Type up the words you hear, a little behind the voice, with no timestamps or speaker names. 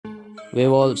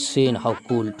We've all seen how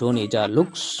cool Tony Jaa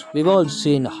looks. We've all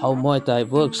seen how Muay Thai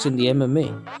works in the MMA.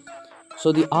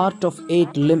 So the art of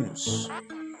 8 limbs,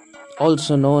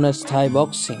 also known as Thai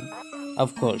boxing,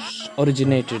 of course,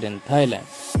 originated in Thailand.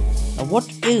 Now, what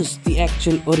is the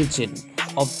actual origin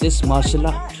of this martial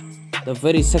art? The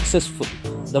very successful,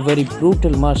 the very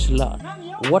brutal martial art.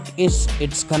 What is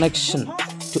its connection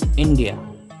to India?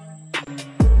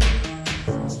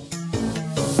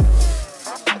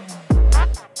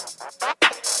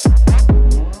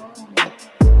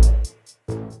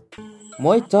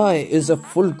 Muay Thai is a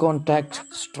full contact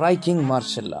striking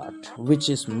martial art which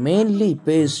is mainly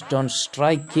based on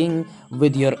striking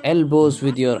with your elbows,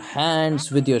 with your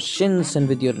hands, with your shins and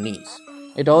with your knees.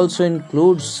 It also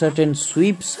includes certain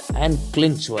sweeps and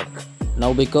clinch work.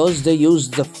 Now because they use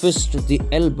the fist, the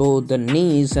elbow, the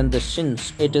knees and the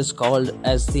shins, it is called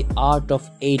as the art of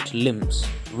 8 limbs.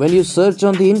 When you search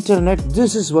on the internet,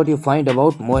 this is what you find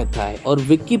about Muay Thai. और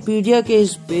Wikipedia के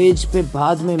इस page पे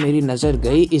बाद में मेरी नज़र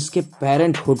गई इसके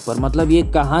पेरेंटहुड पर, मतलब ये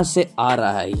कहाँ से आ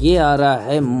रहा है। ये आ रहा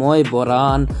है मोय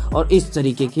बोरान और इस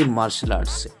तरीके की मार्शल आर्ट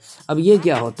से। अब ये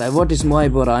क्या होता है? What is Muay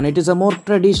Boran? It is a more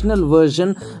traditional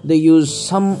version. They use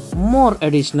some more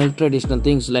additional traditional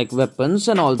things like weapons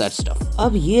and all that stuff.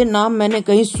 अब ये नाम मैंने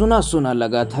कहीं सुना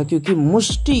लगा था क्योंकि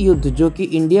मुष्टि युद्ध जो कि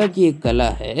इंडिया की एक कला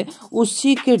है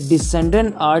उसी के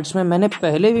डिसेंडेंट आर्ट्स में मैंने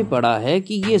पहले भी पढ़ा है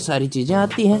कि ये सारी चीजें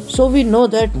आती हैं. So we know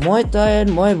that Muay Thai and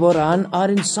Muay Boran are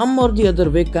in some or the other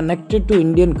way connected to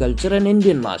Indian culture and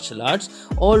Indian martial arts.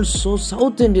 Also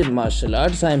South Indian martial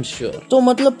arts I am sure. तो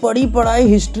मतलब पढ़ी पढ़ाई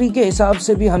history के हिसाब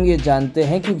से भी हम ये जानते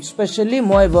हैं कि स्पेशली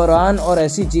मोय बोरान और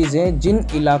ऐसी चीजें जिन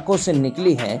इलाकों से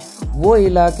निकली हैं वो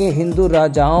इलाके हिंदू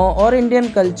राजाओं और इंडियन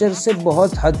कल्चर से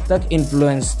बहुत हद तक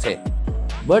इन्फ्लुएंस थे.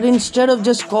 But instead of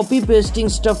just copy pasting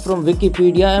stuff from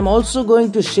Wikipedia, I am also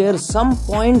going to share some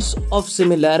points of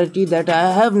similarity that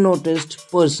I have noticed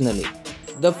personally.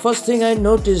 The first thing I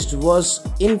noticed was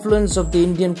influence of the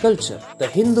Indian culture. The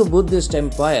Hindu-Buddhist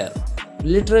empire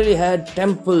literally had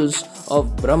temples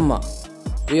of Brahma.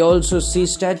 We also see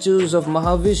statues of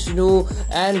Mahavishnu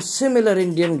and similar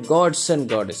Indian gods and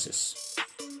goddesses.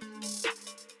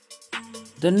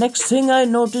 The next thing I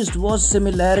noticed was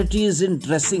similarities in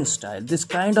dressing style. This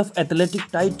kind of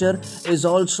athletic tighter is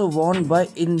also worn by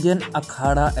Indian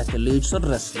akhada athletes or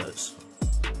wrestlers.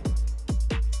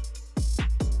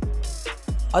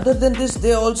 Other than this,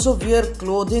 they also wear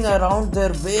clothing around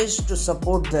their waist to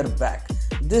support their back.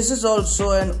 This is also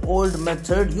an old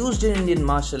method used in Indian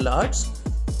martial arts,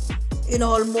 in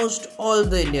almost all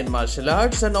the Indian martial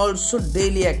arts and also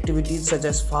daily activities such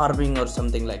as farming or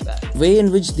something like that. Way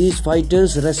in which these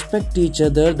fighters respect each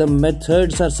other, the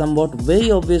methods are somewhat very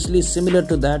obviously similar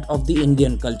to that of the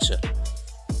Indian culture.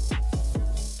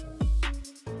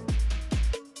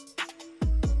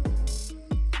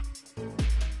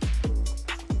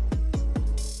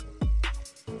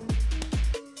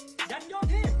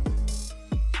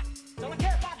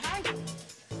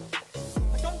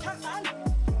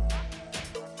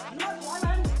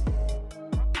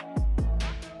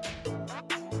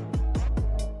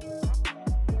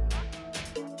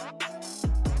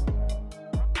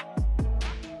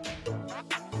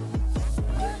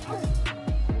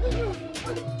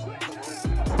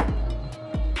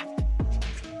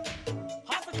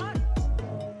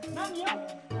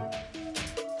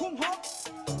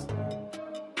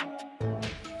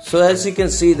 So as you can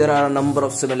see, there are a number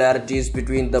of similarities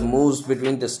between the moves,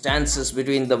 between the stances,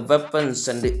 between the weapons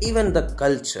and even the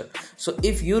culture. So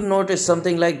if you notice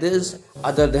something like this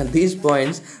other than these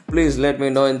points, please let me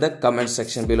know in the comment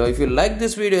section below. If you like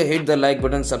this video, hit the like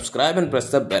button, subscribe and press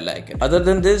the bell icon. Other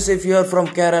than this, if you are from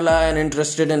Kerala and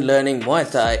interested in learning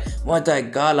Muay Thai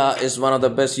Gala is one of the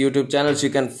best YouTube channels. You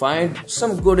can find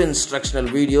some good instructional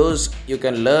videos. You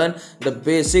can learn the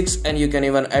basics and you can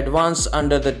even advance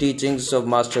under the teachings of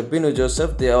Master Binu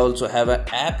Joseph. They also have an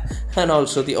app and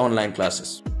also the online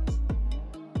classes.